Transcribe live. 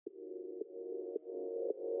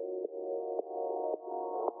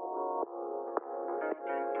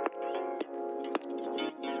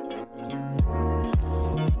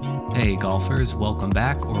Hey golfers, welcome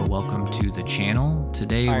back or welcome to the channel.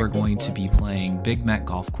 Today we're going to be playing Big Met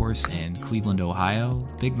Golf Course in Cleveland, Ohio.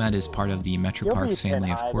 Big Met is part of the Metroparks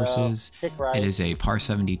family of courses. It is a par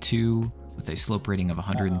 72 with a slope rating of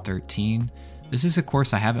 113. This is a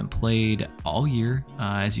course I haven't played all year.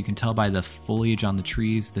 As you can tell by the foliage on the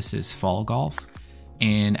trees, this is fall golf.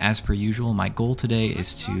 And as per usual, my goal today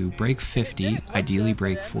is to break 50, ideally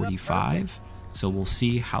break 45. So we'll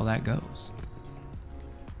see how that goes.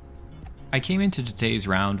 I came into today's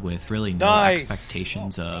round with really no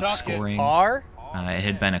expectations of scoring. It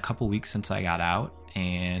had been a couple weeks since I got out,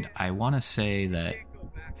 and I want to say that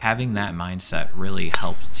having that mindset really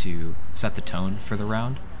helped to set the tone for the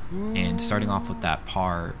round. And starting off with that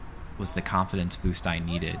par was the confidence boost I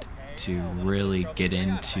needed to really get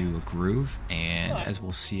into a groove, and as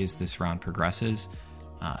we'll see as this round progresses,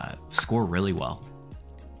 score really well.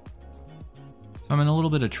 I'm in a little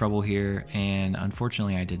bit of trouble here, and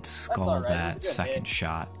unfortunately I did skull that second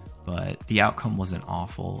shot, but the outcome wasn't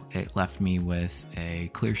awful. It left me with a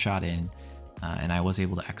clear shot in, and I was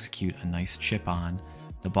able to execute a nice chip on.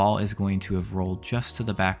 The ball is going to have rolled just to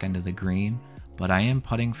the back end of the green, but I am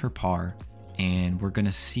putting for par, and we're going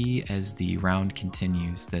to see as the round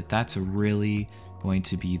continues that that's really going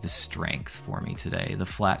to be the strength for me today. The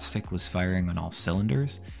flat stick was firing on all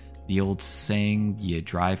cylinders. The old saying, you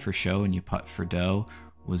drive for show and you putt for dough,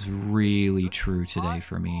 was really true today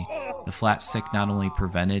for me. The flat stick not only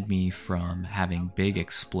prevented me from having big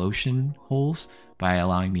explosion holes by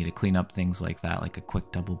allowing me to clean up things like that, like a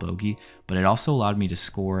quick double bogey, but it also allowed me to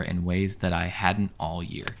score in ways that I hadn't all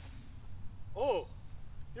year. Oh,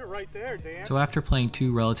 you're right there, Dan. So after playing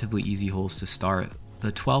two relatively easy holes to start,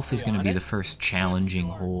 the 12th is going to be the first challenging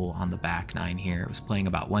hole on the back nine here. It was playing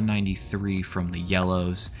about 193 from the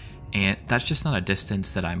yellows, and that's just not a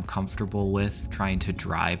distance that I'm comfortable with trying to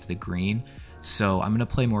drive the green. So I'm going to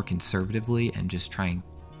play more conservatively and just try and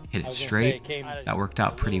hit it straight. That worked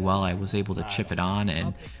out pretty well. I was able to chip it on,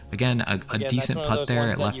 and again, a decent putt there.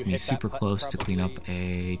 It left me super close to clean up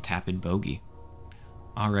a tap-in bogey.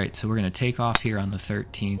 Alright, so we're going to take off here on the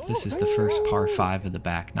 13th. This is the first par 5 of the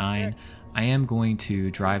back nine. I am going to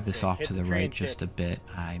drive this off to the right just a bit.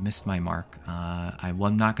 I missed my mark.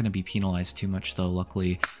 I'm not going to be penalized too much though.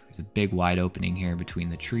 Luckily, there's a big wide opening here between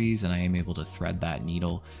the trees, and I am able to thread that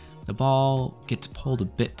needle. The ball gets pulled a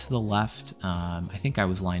bit to the left. I think I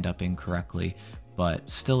was lined up incorrectly, but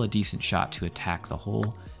still a decent shot to attack the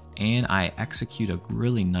hole, and I execute a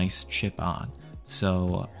really nice chip on.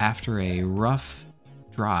 So after a rough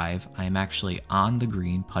drive, I'm actually on the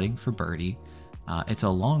green putting for birdie. It's a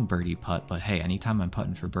long birdie putt, but hey, anytime I'm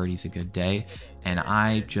putting for birdie's a good day. And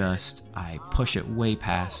I push it way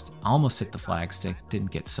past, almost hit the flagstick,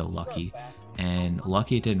 didn't get so lucky. And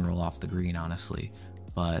lucky it didn't roll off the green, honestly.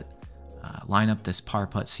 But line up this par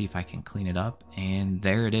putt, see if I can clean it up. And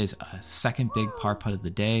there it is, a second big par putt of the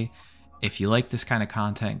day. If you like this kind of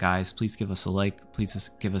content, guys, please give us a like, please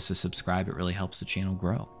give us a subscribe. It really helps the channel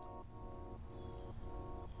grow.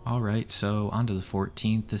 Alright, so on to the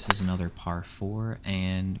 14th. This is another par 4,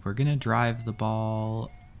 and we're going to drive the ball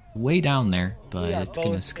way down there, but it's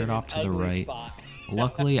going to skirt off to the right.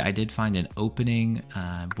 Luckily, I did find an opening,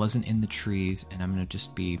 wasn't in the trees, and I'm going to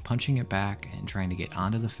just be punching it back and trying to get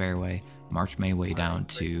onto the fairway, march my way down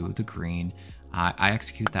to the green. I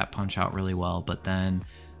execute that punch out really well, but then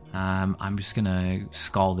I'm just going to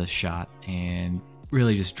skull this shot and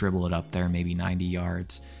really just dribble it up there, maybe 90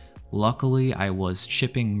 yards. Luckily, I was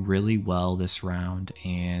chipping really well this round,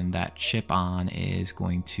 and that chip on is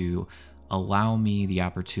going to allow me the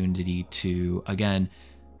opportunity to, again,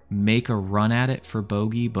 make a run at it for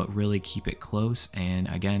bogey, but really keep it close, and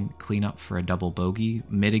again, clean up for a double bogey,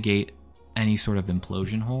 mitigate any sort of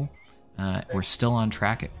implosion hole. We're still on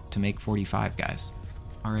track to make 45, guys.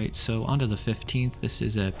 Alright, so on to the 15th. This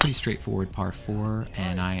is a pretty straightforward par 4,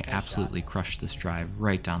 and I absolutely crushed this drive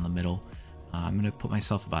right down the middle. I'm going to put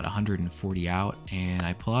myself about 140 out, and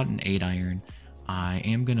I pull out an 8-iron. I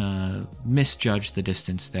am going to misjudge the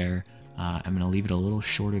distance there. I'm going to leave it a little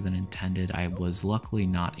shorter than intended. I was luckily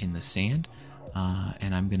not in the sand,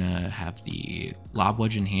 and I'm going to have the lob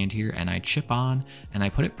wedge in hand here, and I chip on, and I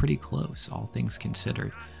put it pretty close, all things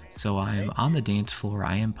considered. So I'm on the dance floor.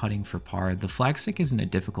 I am putting for par. The flagstick is in a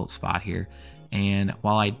difficult spot here, and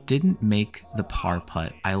while I didn't make the par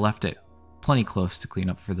putt, I left it plenty close to clean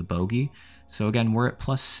up for the bogey. So again, we're at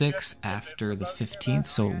 +6 after the 15th,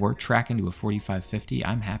 so we're tracking to a 45-50.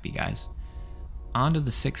 I'm happy, guys. On to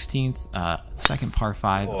the 16th, second par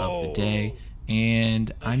 5 of the day,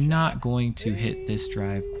 and I'm not going to hit this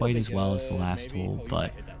drive quite as well as the last hole,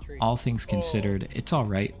 but all things considered, it's all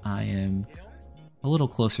right. I am a little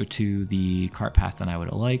closer to the cart path than I would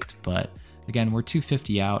have liked, but again, we're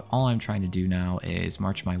 250 out. All I'm trying to do now is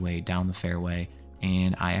march my way down the fairway,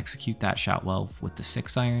 and I execute that shot well with the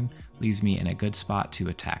 6-iron, leaves me in a good spot to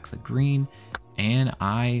attack the green, and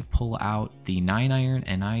I pull out the 9-iron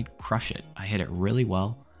and I crush it. I hit it really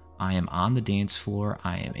well. I am on the dance floor.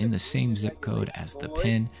 I am in the same zip code as the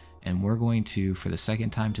pin, and we're going to, for the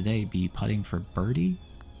second time today, be putting for birdie.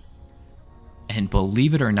 And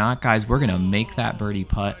believe it or not, guys, we're going to make that birdie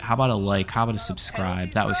putt. How about a like? How about a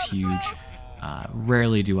subscribe? That was huge.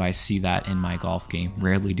 Rarely do I see that in my golf game.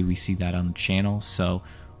 Rarely do we see that on the channel. So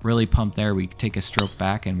really pumped there. We take a stroke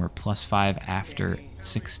back and we're +5 after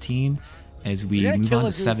 16. As we move on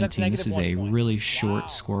to 17, this is a really short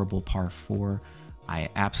scoreable par 4. I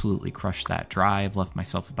absolutely crushed that drive, left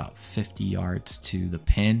myself about 50 yards to the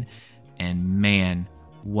pin, and man,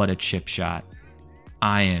 what a chip shot.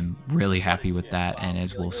 I am really happy with that, and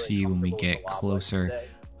as we'll see when we get closer,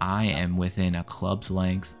 I am within a club's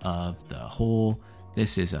length of the hole.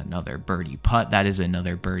 This is another birdie putt. That is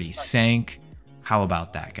another birdie sank. How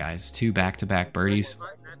about that, guys? 2 back-to-back birdies.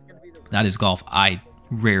 That is golf I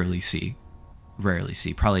rarely see.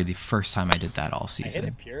 Probably the first time I did that all season. I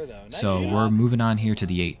hit it pure, though. Nice so shot. we're moving on here to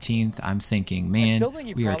the 18th. I'm thinking, man,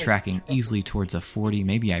 we are tracking easily towards a 40.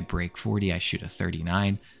 Maybe I break 40. I shoot a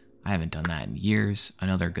 39. I haven't done that in years.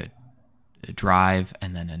 Another good drive,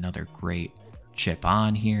 and then another great chip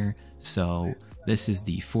on here. So this is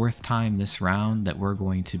the 4th time this round that we're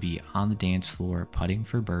going to be on the dance floor putting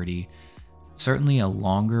for birdie. Certainly a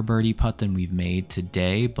longer birdie putt than we've made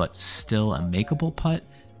today, but still a makeable putt.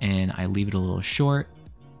 And I leave it a little short,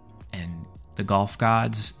 and the golf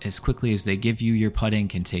gods, as quickly as they give you your putting,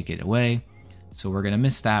 can take it away. So we're going to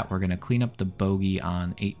miss that. We're going to clean up the bogey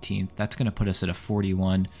on 18th. That's going to put us at a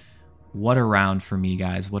 41. What a round for me,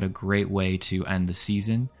 guys. What a great way to end the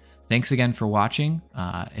season. Thanks again for watching.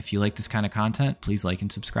 If you like this kind of content, please like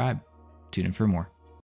and subscribe. Tune in for more.